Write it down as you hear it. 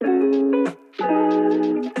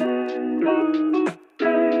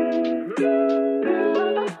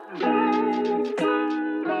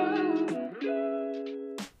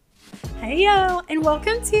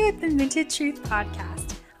Welcome to the Minted Truth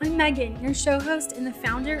Podcast. I'm Megan, your show host and the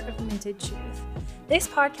founder of Minted Truth. This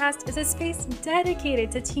podcast is a space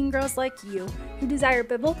dedicated to teen girls like you who desire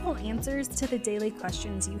biblical answers to the daily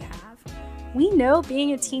questions you have. We know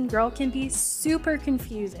being a teen girl can be super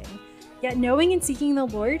confusing, yet knowing and seeking the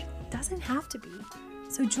Lord doesn't have to be.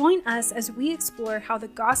 So join us as we explore how the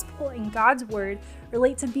gospel and God's word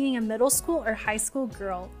relate to being a middle school or high school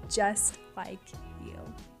girl just like you.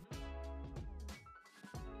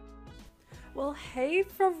 Well, hey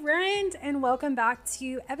friend, and welcome back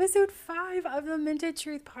to episode 5 of the Minted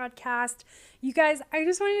Truth Podcast. You guys, I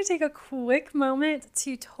just wanted to take a quick moment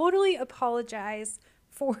to totally apologize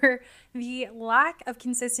for the lack of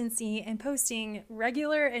consistency in posting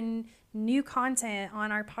regular and new content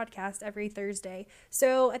on our podcast every Thursday.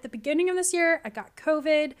 So at the beginning of this year, I got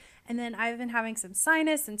COVID, and then I've been having some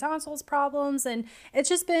sinus and tonsils problems, and it's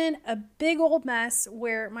just been a big old mess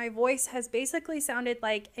where my voice has basically sounded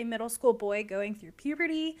like a middle school boy going through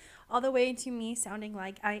puberty, all the way to me sounding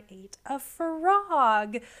like I ate a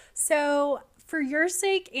frog. So for your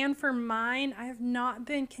sake and for mine, I have not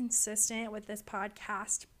been consistent with this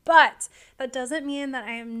podcast, but that doesn't mean that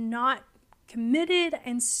I am not committed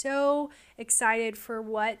and so excited for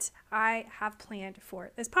what I have planned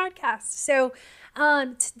for this podcast. So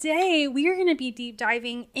today we are going to be deep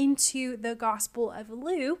diving into the Gospel of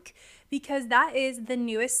Luke, because that is the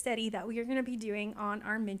newest study that we are going to be doing on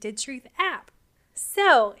our Minted Truth app.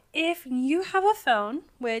 So if you have a phone,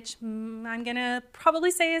 which I'm going to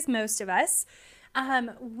probably say is most of us,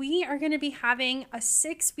 we are going to be having a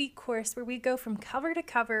 6-week course where we go from cover to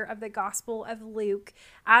cover of the Gospel of Luke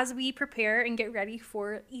as we prepare and get ready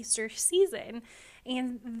for Easter season.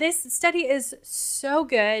 And this study is so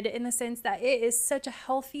good in the sense that it is such a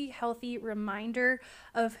healthy reminder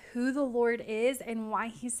of who the Lord is and why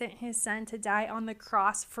he sent his son to die on the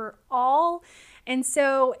cross for all. And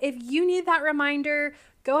so if you need that reminder,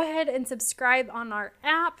 go ahead and subscribe on our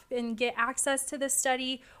app and get access to this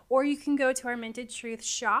study, or you can go to our Minted Truth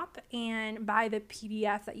shop and buy the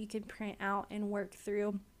PDF that you can print out and work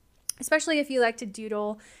through, especially if you like to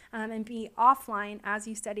doodle and be offline as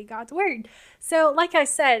you study God's word. So like I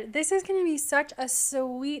said, this is going to be such a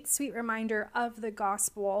sweet reminder of the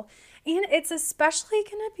gospel. And it's especially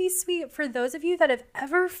going to be sweet for those of you that have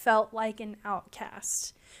ever felt like an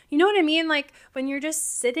outcast. You know what I mean? Like when you're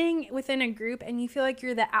just sitting within a group and you feel like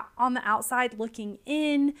you're on the outside looking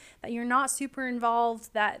in, that you're not super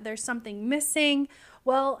involved, that there's something missing.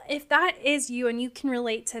 Well, if that is you and you can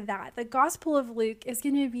relate to that, the Gospel of Luke is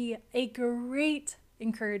going to be a great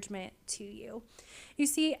encouragement to you. You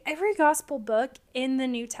see, every gospel book in the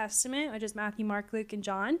New Testament, which is Matthew, Mark, Luke, and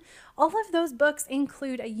John, all of those books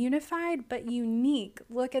include a unified but unique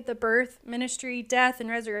look at the birth, ministry, death, and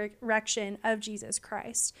resurrection of Jesus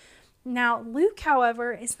Christ. Now, Luke,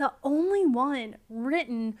 however, is the only one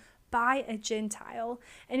written by a Gentile.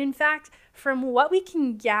 And in fact, from what we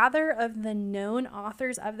can gather of the known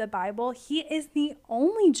authors of the Bible, he is the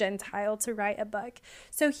only Gentile to write a book.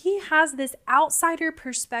 So he has this outsider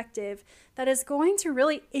perspective that is going to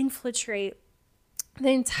really infiltrate the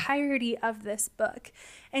entirety of this book.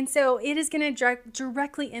 And so it is going to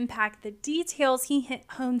directly impact the details he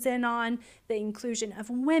hones in on, the inclusion of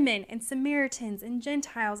women and Samaritans and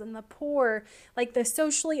Gentiles and the poor, like the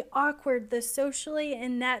socially awkward, the socially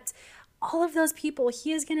inept, all of those people.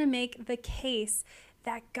 He is going to make the case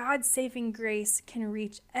that God's saving grace can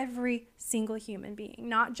reach every single human being,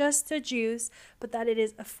 not just the Jews, but that it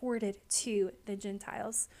is afforded to the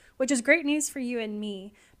Gentiles, which is great news for you and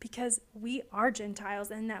me, because we are Gentiles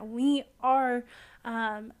and that we are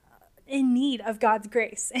in need of God's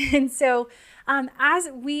grace. And so as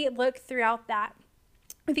we look throughout that,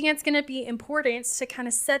 I think it's going to be important to kind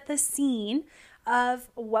of set the scene of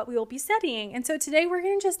what we will be studying. And so today we're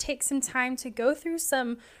going to just take some time to go through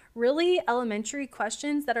some really elementary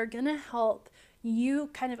questions that are going to help you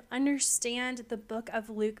kind of understand the book of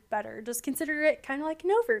Luke better. Just consider it kind of like an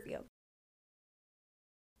overview.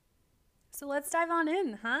 So let's dive on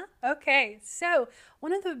in, huh? Okay, so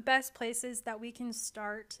one of the best places that we can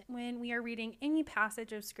start when we are reading any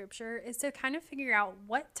passage of scripture is to kind of figure out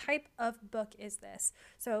what type of book is this.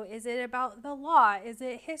 So is it about the law? Is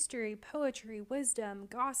it history, poetry, wisdom,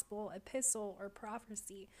 gospel, epistle, or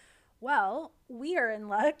prophecy? Well, we are in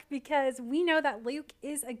luck because we know that Luke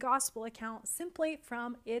is a gospel account simply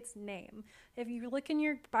from its name. If you look in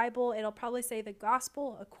your Bible, it'll probably say the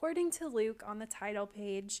gospel according to Luke on the title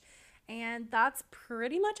page. And that's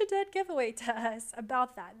pretty much a dead giveaway to us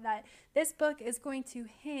about that this book is going to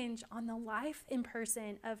hinge on the life and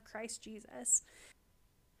person of Christ Jesus.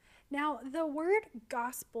 Now, the word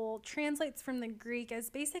gospel translates from the Greek as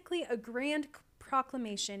basically a grand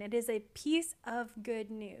proclamation. It is a piece of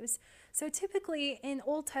good news. So typically in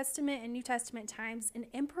Old Testament and New Testament times, an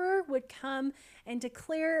emperor would come and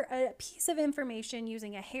declare a piece of information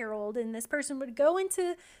using a herald, and this person would go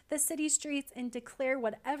into the city streets and declare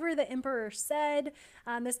whatever the emperor said.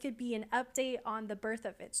 This could be an update on the birth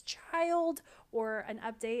of its child or an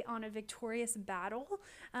update on a victorious battle.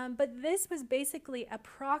 But this was basically a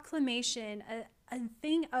proclamation, a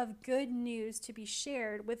thing of good news to be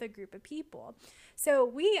shared with a group of people. So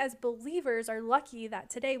we as believers are lucky that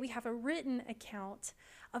today we have a written account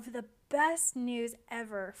of the best news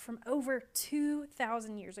ever from over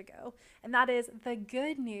 2,000 years ago. And that is the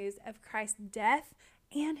good news of Christ's death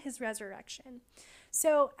and his resurrection.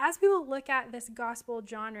 So as we will look at this gospel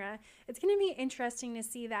genre, it's going to be interesting to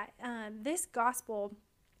see that this gospel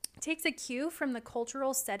takes a cue from the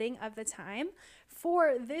cultural setting of the time.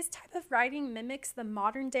 For this type of writing mimics the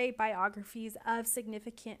modern day biographies of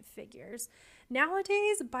significant figures.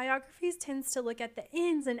 Nowadays, biographies tends to look at the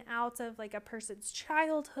ins and outs of like a person's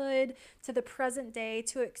childhood to the present day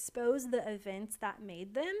to expose the events that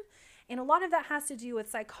made them. And a lot of that has to do with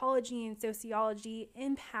psychology and sociology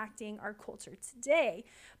impacting our culture today.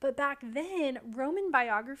 But back then, Roman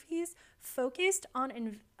biographies focused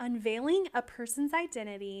on unveiling a person's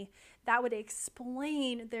identity that would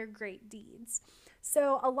explain their great deeds.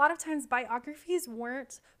 So a lot of times biographies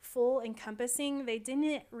weren't full encompassing. They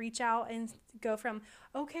didn't reach out and go from,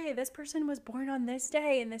 okay, this person was born on this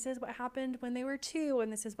day, and this is what happened when they were 2,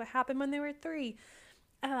 and this is what happened when they were 3.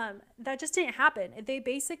 That just didn't happen. They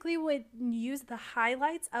basically would use the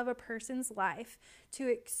highlights of a person's life to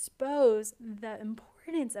expose the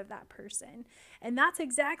importance of that person. And that's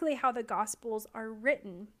exactly how the Gospels are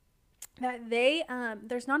written. That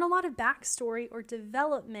there's not a lot of backstory or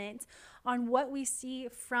development on what we see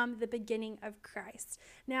from the beginning of Christ.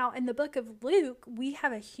 Now, in the book of Luke, we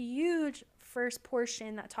have a huge first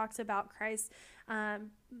portion that talks about Christ,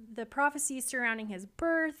 the prophecies surrounding his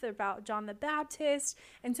birth, about John the Baptist.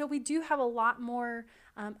 And so we do have a lot more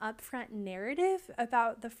upfront narrative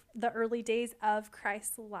about the early days of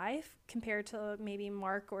Christ's life compared to maybe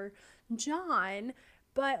Mark or John.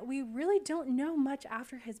 But we really don't know much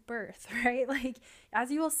after his birth, right? Like,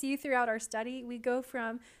 as you will see throughout our study, we go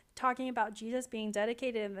from talking about Jesus being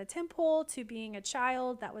dedicated in the temple to being a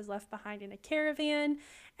child that was left behind in a caravan.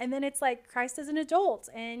 And then it's like Christ is an adult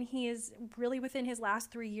and he is really within his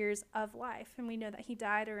last 3 years of life. And we know that he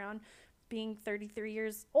died around being 33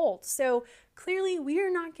 years old. So clearly we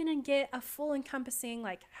are not going to get a full encompassing,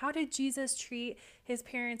 like, how did Jesus treat his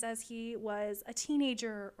parents as he was a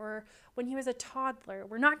teenager or when he was a toddler?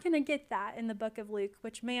 We're not going to get that in the book of Luke,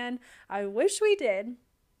 which, man, I wish we did.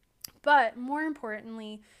 But more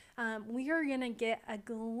importantly, we are going to get a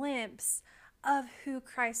glimpse of who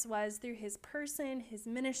Christ was through his person, his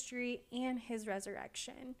ministry, and his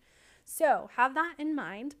resurrection. So have that in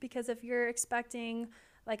mind, because if you're expecting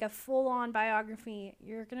like a full-on biography,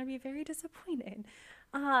 you're going to be very disappointed.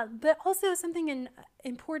 But also something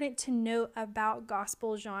important to note about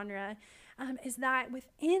gospel genre is that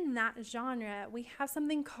within that genre, we have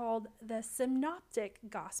something called the synoptic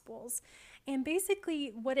gospels. And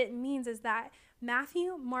basically what it means is that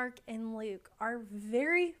Matthew, Mark, and Luke are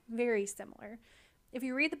very, very similar. If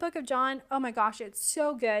you read the book of John, oh my gosh, it's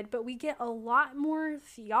so good, but we get a lot more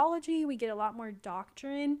theology, we get a lot more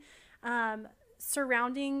doctrine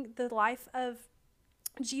surrounding the life of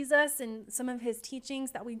Jesus and some of his teachings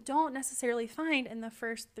that we don't necessarily find in the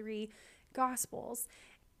first 3 Gospels.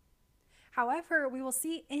 However, we will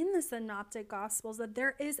see in the Synoptic Gospels that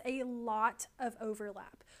there is a lot of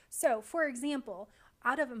overlap. So, for example,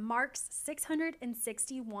 out of Mark's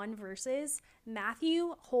 661 verses,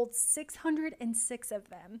 Matthew holds 606 of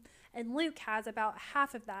them, and Luke has about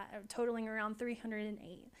half of that, totaling around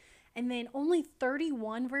 308. And then only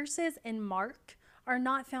 31 verses in Mark are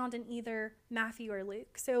not found in either Matthew or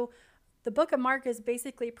Luke. So the book of Mark is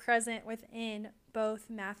basically present within both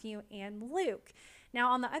Matthew and Luke.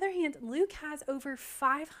 Now, on the other hand, Luke has over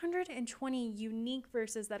 520 unique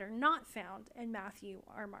verses that are not found in Matthew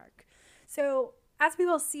or Mark. So as we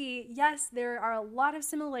will see, yes, there are a lot of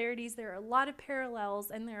similarities, there are a lot of parallels,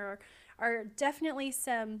 and there are definitely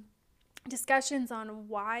some discussions on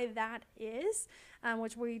why that is,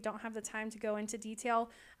 which we don't have the time to go into detail.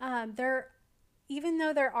 Even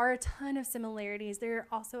though there are a ton of similarities, there are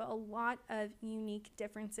also a lot of unique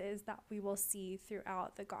differences that we will see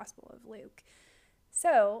throughout the Gospel of Luke.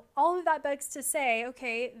 So all of that begs to say,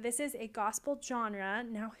 okay, this is a gospel genre.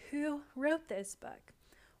 Now, who wrote this book?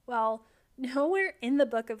 Well, nowhere in the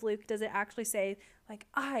book of Luke does it actually say, like,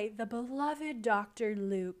 I, the beloved Dr.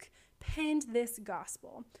 Luke, penned this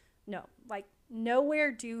gospel. No, like,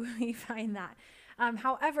 nowhere do we find that.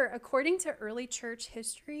 However, according to early church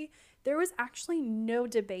history, there was actually no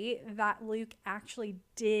debate that Luke actually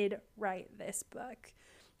did write this book.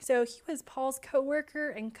 So he was Paul's co-worker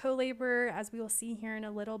and co-laborer, as we will see here in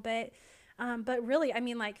a little bit. But really, I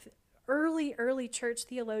mean, like early church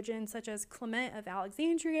theologians such as Clement of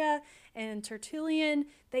Alexandria and Tertullian,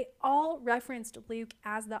 they all referenced Luke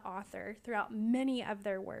as the author throughout many of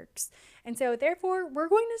their works. And so therefore, we're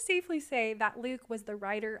going to safely say that Luke was the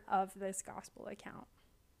writer of this gospel account.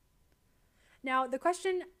 Now, the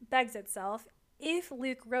question begs itself, if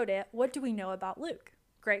Luke wrote it, what do we know about Luke?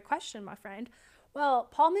 Great question, my friend. Well,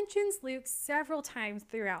 Paul mentions Luke several times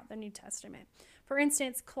throughout the New Testament. For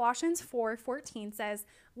instance, Colossians 4:14 says,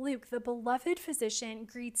 Luke, the beloved physician,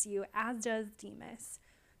 greets you, as does Demas.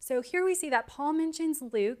 So here we see that Paul mentions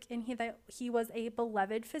Luke and that he was a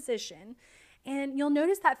beloved physician. And you'll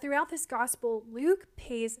notice that throughout this gospel, Luke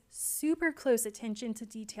pays super close attention to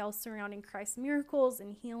details surrounding Christ's miracles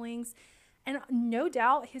and healings. And no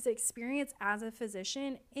doubt his experience as a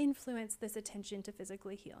physician influenced this attention to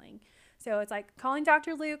physically healing. So it's like calling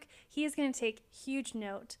Dr. Luke, he is going to take huge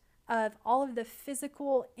note of all of the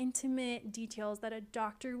physical, intimate details that a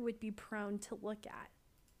doctor would be prone to look at.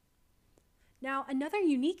 Now, another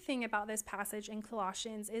unique thing about this passage in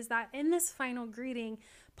Colossians is that in this final greeting,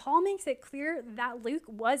 Paul makes it clear that Luke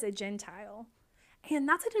was a Gentile. And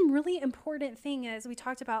that's a really important thing, as we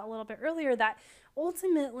talked about a little bit earlier, that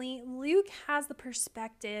ultimately Luke has the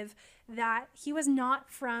perspective that he was not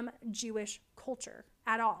from Jewish culture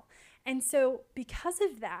at all. And so because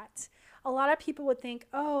of that, a lot of people would think,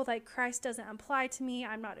 oh, like Christ doesn't apply to me,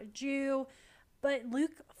 I'm not a Jew. But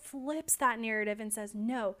Luke flips that narrative and says,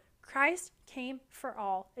 no, Christ came for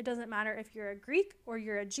all. It doesn't matter if you're a Greek or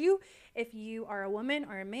you're a Jew, if you are a woman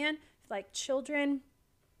or a man, like children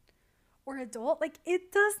or adult, like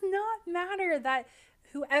it does not matter that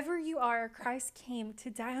whoever you are, Christ came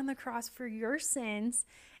to die on the cross for your sins,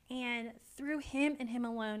 and through him and him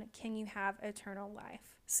alone can you have eternal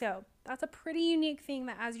life. So that's a pretty unique thing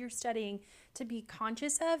that as you're studying to be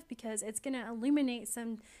conscious of, because it's going to illuminate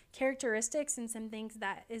some characteristics and some things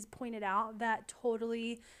that is pointed out that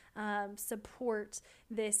totally support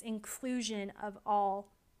this inclusion of all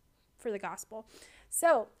for the gospel.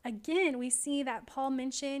 So again, we see that Paul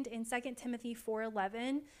mentioned in 2 Timothy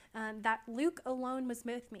 4:11 that Luke alone was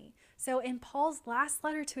with me. So in Paul's last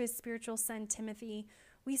letter to his spiritual son Timothy,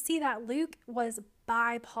 we see that Luke was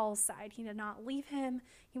by Paul's side. He did not leave him.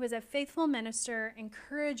 He was a faithful minister,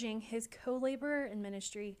 encouraging his co-laborer in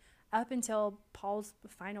ministry up until Paul's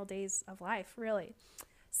final days of life, really.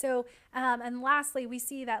 So, and lastly, we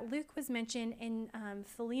see that Luke was mentioned in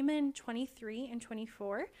Philemon 23 and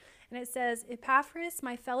 24. And it says, Epaphras,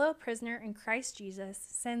 my fellow prisoner in Christ Jesus,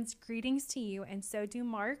 sends greetings to you, and so do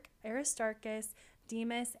Mark, Aristarchus,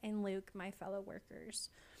 Demas, and Luke, my fellow workers.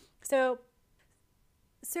 So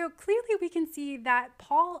clearly we can see that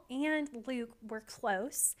Paul and Luke were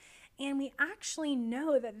close, and we actually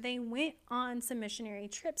know that they went on some missionary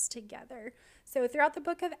trips together. So throughout the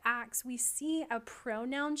book of Acts, we see a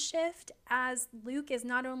pronoun shift as Luke is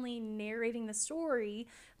not only narrating the story,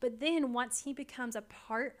 but then once he becomes a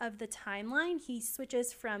part of the timeline, he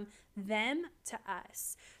switches from them to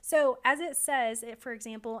us. So as it says, for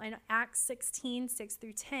example, in Acts 16,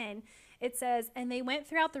 6-10, it says, and they went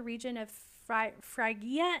throughout the region of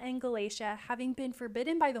Phrygia and Galatia, having been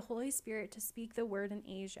forbidden by the Holy Spirit to speak the word in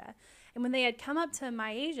Asia. And when they had come up to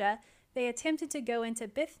Mysia, they attempted to go into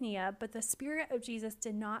Bithynia, but the Spirit of Jesus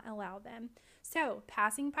did not allow them. So,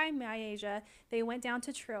 passing by Mysia, they went down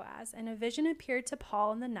to Troas, and a vision appeared to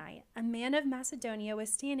Paul in the night. A man of Macedonia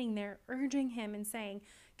was standing there, urging him and saying,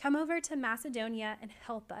 come over to Macedonia and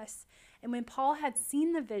help us. And when Paul had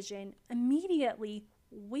seen the vision, immediately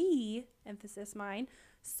we, emphasis mine,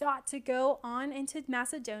 sought to go on into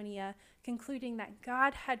Macedonia, concluding that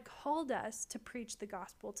God had called us to preach the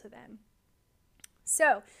gospel to them.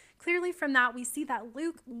 So clearly from that, we see that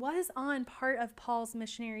Luke was on part of Paul's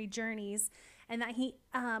missionary journeys, and that he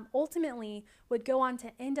ultimately would go on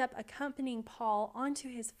to end up accompanying Paul onto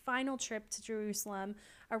his final trip to Jerusalem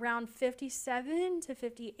around 57 to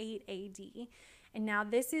 58 AD. And now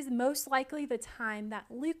this is most likely the time that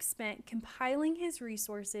Luke spent compiling his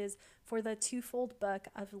resources for the twofold book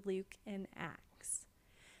of Luke and Acts.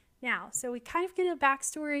 Now, so we kind of get a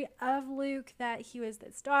backstory of Luke, that he was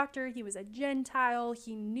this doctor, he was a Gentile,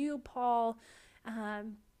 he knew Paul,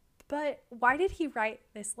 but why did he write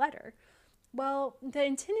this letter? Well, the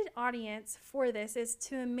intended audience for this is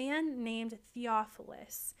to a man named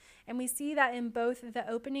Theophilus, and we see that in both the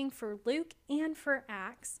opening for Luke and for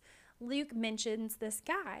Acts, Luke mentions this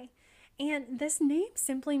guy. And this name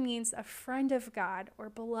simply means a friend of God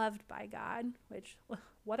or beloved by God, which,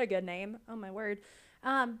 what a good name. Oh, my word.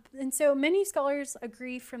 And so many scholars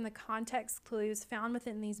agree from the context clues found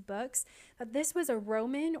within these books that this was a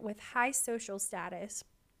Roman with high social status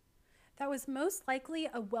that was most likely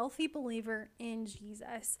a wealthy believer in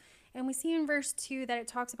Jesus. And we see in verse 2 that it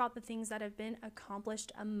talks about the things that have been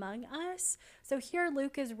accomplished among us. So here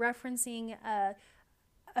Luke is referencing a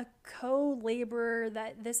co-laborer,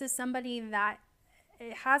 that this is somebody that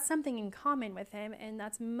it has something in common with him, and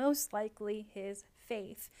that's most likely his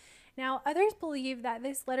faith. Now, others believe that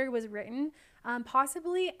this letter was written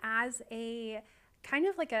possibly as a kind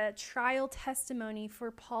of like a trial testimony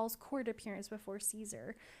for Paul's court appearance before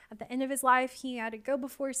Caesar. At the end of his life, he had to go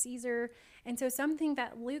before Caesar. And so something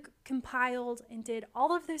that Luke compiled and did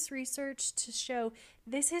all of this research to show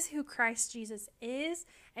this is who Christ Jesus is,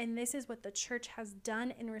 and this is what the church has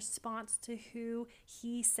done in response to who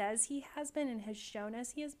he says he has been and has shown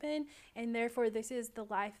us he has been. And therefore, this is the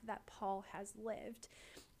life that Paul has lived.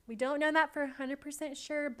 We don't know that for 100%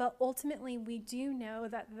 sure, but ultimately we do know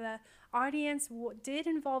that the audience did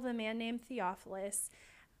involve a man named Theophilus.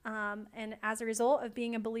 And as a result of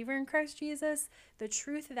being a believer in Christ Jesus, the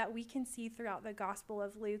truth that we can see throughout the Gospel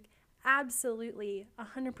of Luke absolutely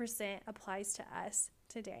 100% applies to us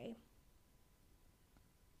today.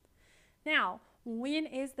 Now, when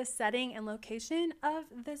is the setting and location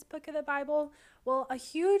of this book of the Bible? Well, a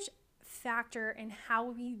huge factor in how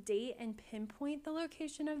we date and pinpoint the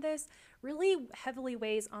location of this really heavily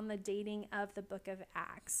weighs on the dating of the book of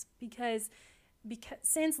Acts, because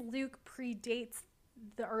since Luke predates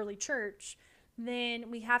the early church,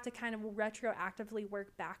 then we have to kind of retroactively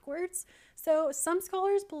work backwards. So some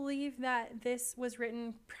scholars believe that this was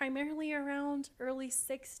written primarily around early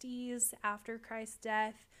 60s after Christ's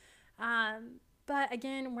death. But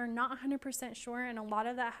again, we're not 100% sure, and a lot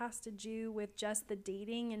of that has to do with just the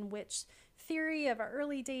dating and which theory of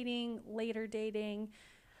early dating, later dating.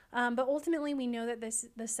 But ultimately, we know that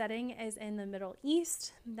the setting is in the Middle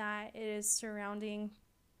East, that it is surrounding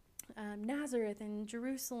Nazareth and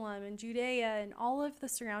Jerusalem and Judea and all of the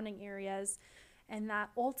surrounding areas, and that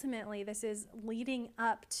ultimately this is leading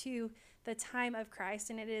up to the time of Christ,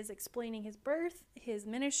 and it is explaining his birth, his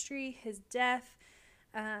ministry, his death.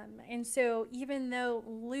 And so even though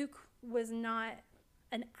Luke was not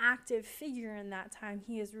an active figure in that time,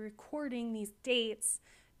 he is recording these dates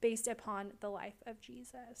based upon the life of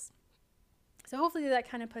Jesus. So hopefully that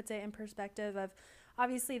kind of puts it in perspective of,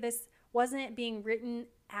 obviously this wasn't being written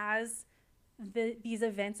as these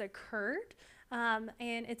events occurred. And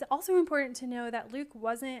it's also important to know that Luke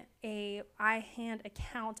wasn't a eye-hand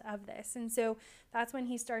account of this. And so that's when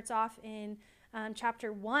he starts off in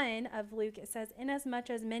chapter 1 of Luke. It says, "Inasmuch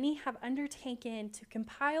as many have undertaken to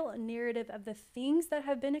compile a narrative of the things that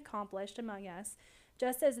have been accomplished among us,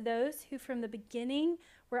 just as those who from the beginning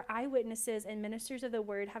were eyewitnesses and ministers of the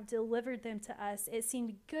word have delivered them to us, it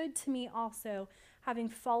seemed good to me also, having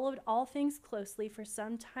followed all things closely for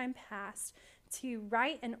some time past, to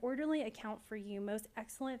write an orderly account for you, most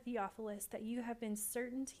excellent Theophilus, that you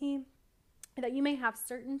may have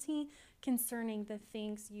certainty concerning the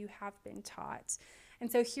things you have been taught."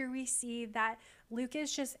 And so here we see that Luke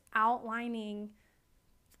is just outlining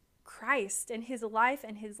Christ and his life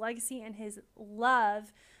and his legacy and his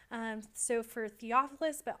love. So for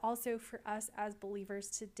Theophilus, but also for us as believers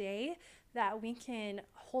today, that we can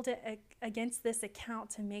hold it against this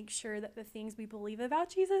account to make sure that the things we believe about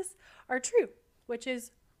Jesus are true, which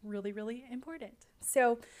is really, really important.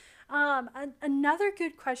 So another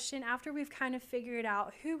good question, after we've kind of figured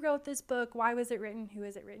out who wrote this book, why was it written, who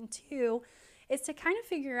is it written to, is to kind of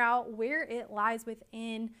figure out where it lies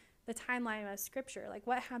within the timeline of Scripture. Like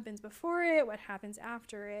what happens before it, what happens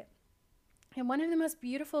after it. And one of the most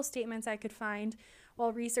beautiful statements I could find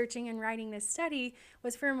while researching and writing this study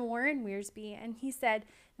was from Warren Wiersbe. And he said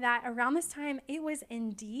that around this time, it was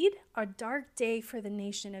indeed a dark day for the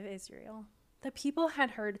nation of Israel. The people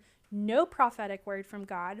had heard no prophetic word from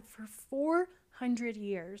God for 400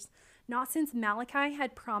 years, not since Malachi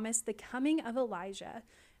had promised the coming of Elijah,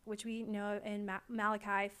 which we know in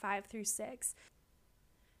Malachi 5-6.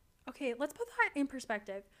 Okay, let's put that in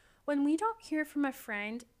perspective. When we don't hear from a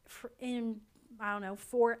friend in,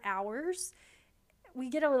 4 hours, we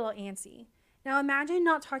get a little antsy. Now imagine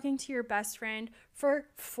not talking to your best friend for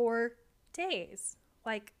 4 days.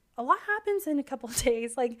 Like, a lot happens in a couple of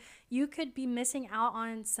days. Like, you could be missing out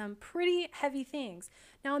on some pretty heavy things.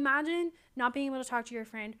 Now imagine not being able to talk to your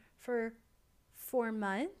friend for 4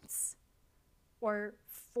 months or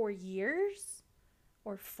 4 years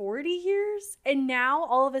or 40 years. And now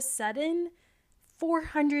all of a sudden,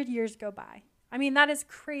 400 years go by. I mean, that is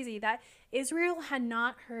crazy that Israel had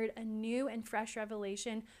not heard a new and fresh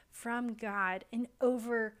revelation from God in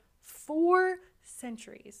over 4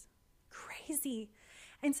 centuries. Crazy.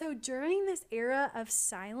 And so during this era of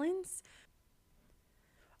silence,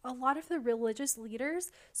 a lot of the religious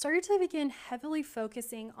leaders started to begin heavily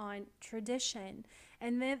focusing on tradition.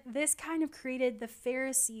 And this kind of created the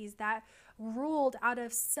Pharisees that ruled out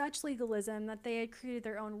of such legalism that they had created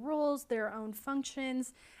their own rules, their own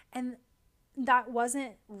functions, and that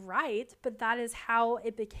wasn't right, but that is how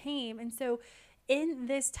it became. And so in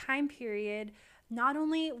this time period, not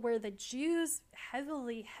only were the Jews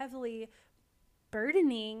heavily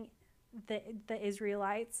burdening the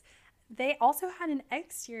Israelites, they also had an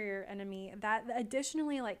exterior enemy that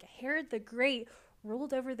additionally, like Herod the Great,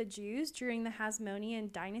 ruled over the Jews during the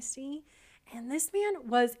Hasmonean dynasty. And this man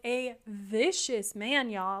was a vicious man,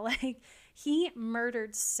 y'all. Like, he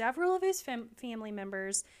murdered several of his family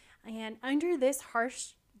members. And under this harsh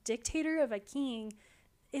dictator of a king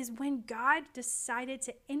is when God decided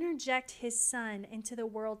to interject his son into the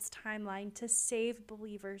world's timeline to save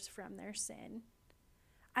believers from their sin.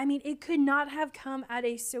 I mean, it could not have come at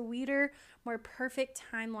a sweeter, more perfect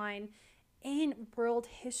timeline in world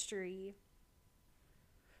history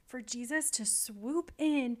for Jesus to swoop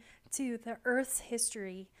in to the earth's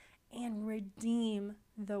history and redeem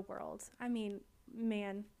the world. I mean,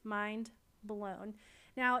 man, mind blown.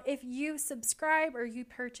 Now, if you subscribe or you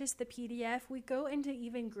purchase the PDF, we go into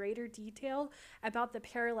even greater detail about the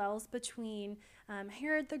parallels between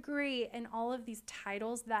Herod the Great and all of these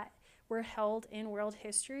titles that were held in world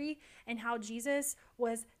history, and how Jesus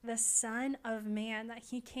was the Son of Man, that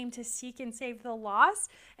he came to seek and save the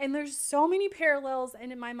lost. And there's so many parallels,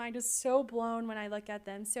 and my mind is so blown when I look at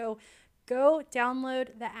them. So go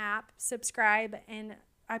download the app, subscribe, and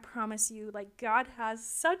I promise you, like, God has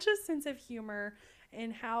such a sense of humor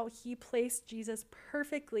in how he placed Jesus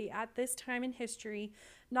perfectly at this time in history,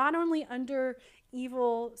 not only under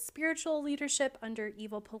evil spiritual leadership, under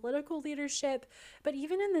evil political leadership, but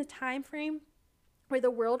even in the time frame where the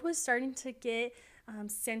world was starting to get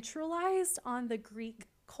centralized on the Greek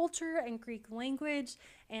culture and Greek language,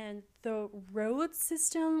 and the road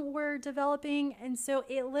system were developing. And so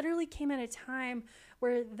it literally came at a time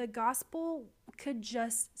where the gospel could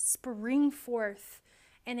just spring forth,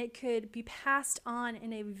 and it could be passed on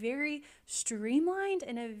in a very streamlined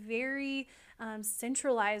and a very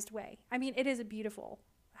centralized way. I mean, it is beautiful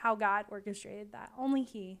how God orchestrated that. Only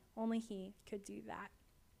he could do that.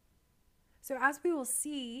 So as we will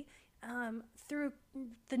see through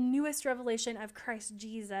the newest revelation of Christ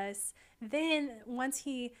Jesus, then once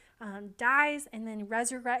he dies and then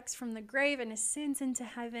resurrects from the grave and ascends into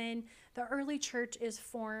heaven, the early church is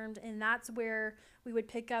formed, and that's where we would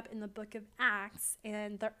pick up in the book of Acts,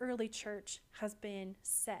 and the early church has been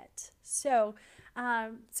set. So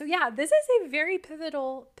yeah, this is a very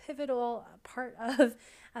pivotal part of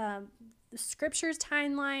the scripture's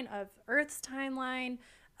timeline, of Earth's timeline,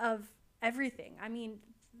 of everything. I mean,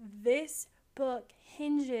 this book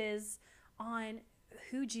hinges on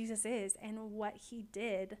who Jesus is and what he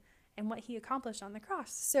did and what he accomplished on the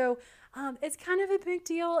cross. So it's kind of a big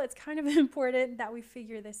deal. It's kind of important that we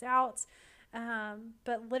figure this out.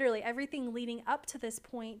 But literally everything leading up to this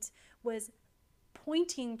point was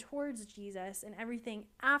pointing towards Jesus, and everything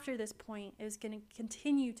after this point is going to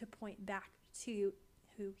continue to point back to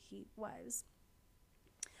who he was.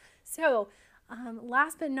 So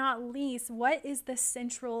last but not least, what is the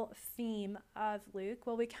central theme of Luke?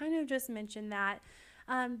 Well, we kind of just mentioned that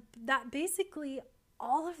basically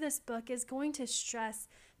all of this book is going to stress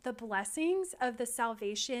the blessings of the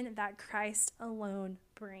salvation that Christ alone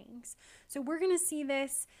brings. So we're going to see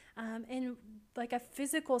this in like a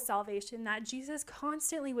physical salvation, that Jesus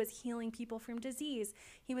constantly was healing people from disease.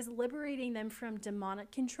 He was liberating them from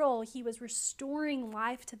demonic control. He was restoring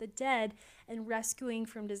life to the dead and rescuing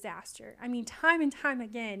from disaster. I mean, time and time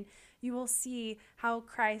again, you will see how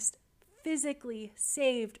Christ physically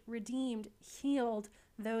saved, redeemed, healed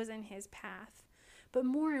those in his path. But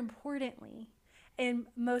more importantly, and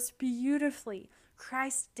most beautifully,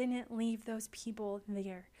 Christ didn't leave those people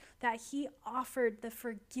there, that he offered the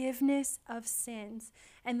forgiveness of sins,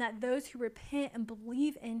 and that those who repent and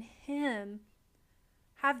believe in him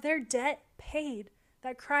have their debt paid,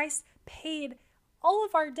 that Christ paid all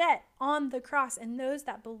of our debt on the cross, and those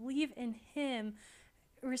that believe in him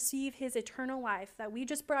receive his eternal life, that we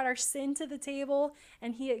just brought our sin to the table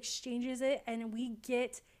and he exchanges it and we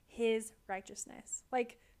get his righteousness.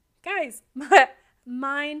 Like, guys,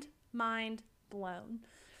 mind blown.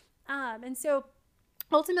 And so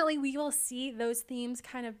ultimately, we will see those themes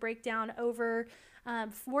kind of break down over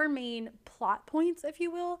 4 main plot points, if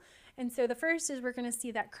you will. And so the first is we're going to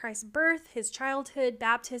see that Christ's birth, his childhood,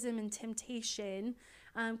 baptism, and temptation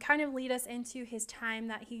kind of lead us into his time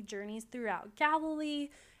that he journeys throughout Galilee.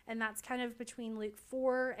 And that's kind of between Luke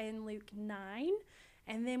 4 and Luke 9.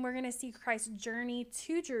 And then we're going to see Christ's journey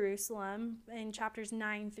to Jerusalem in chapters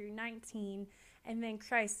 9 through 19. And then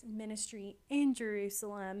Christ's ministry in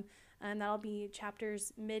Jerusalem. And that'll be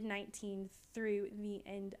chapters mid-19 through the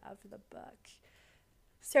end of the book.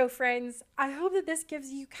 So friends, I hope that this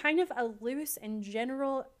gives you kind of a loose and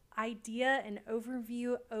general idea and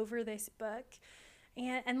overview over this book.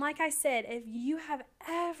 And like I said, if you have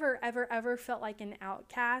ever felt like an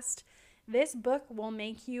outcast, this book will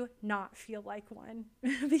make you not feel like one.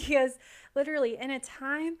 Because literally in a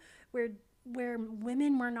time where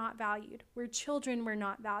women were not valued, where children were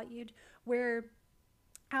not valued, where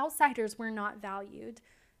outsiders were not valued,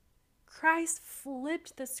 Christ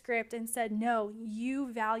flipped the script and said, no,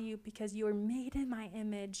 you value because you are made in my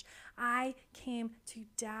image. I came to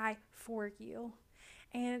die for you.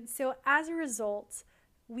 And so as a result,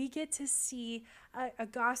 we get to see a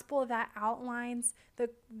gospel that outlines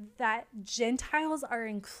that Gentiles are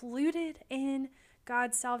included in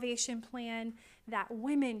God's salvation plan, that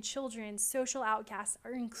women, children, social outcasts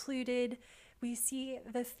are included. We see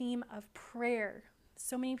the theme of prayer.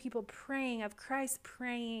 So many people praying, of Christ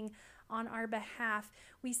praying on our behalf.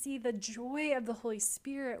 We see the joy of the Holy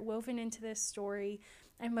Spirit woven into this story.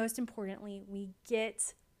 And most importantly, we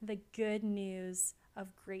get the good news of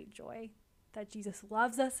great joy, that Jesus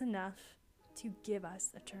loves us enough to give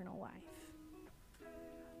us eternal life.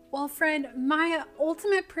 Well, friend, my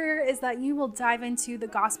ultimate prayer is that you will dive into the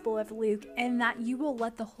Gospel of Luke and that you will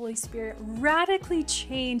let the Holy Spirit radically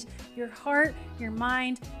change your heart, your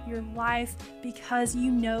mind, your life, because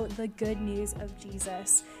you know the good news of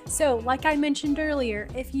Jesus. So, like I mentioned earlier,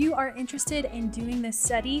 if you are interested in doing this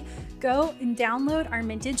study, go and download our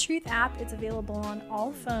Minted Truth app. It's available on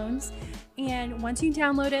all phones. And once you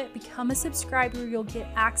download it, become a subscriber. You'll get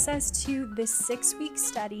access to this 6-week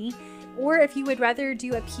study. Or if you would rather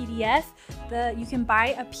do a PDF, you can buy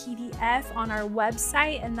a PDF on our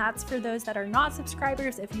website, and that's for those that are not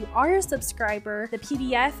subscribers. If you are a subscriber, the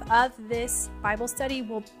PDF of this Bible study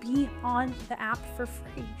will be on the app for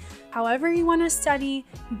free. However you want to study,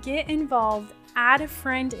 get involved, add a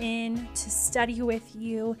friend in to study with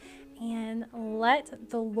you, and let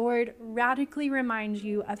the Lord radically remind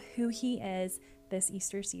you of who He is this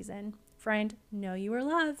Easter season. Friend, know you are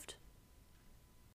loved.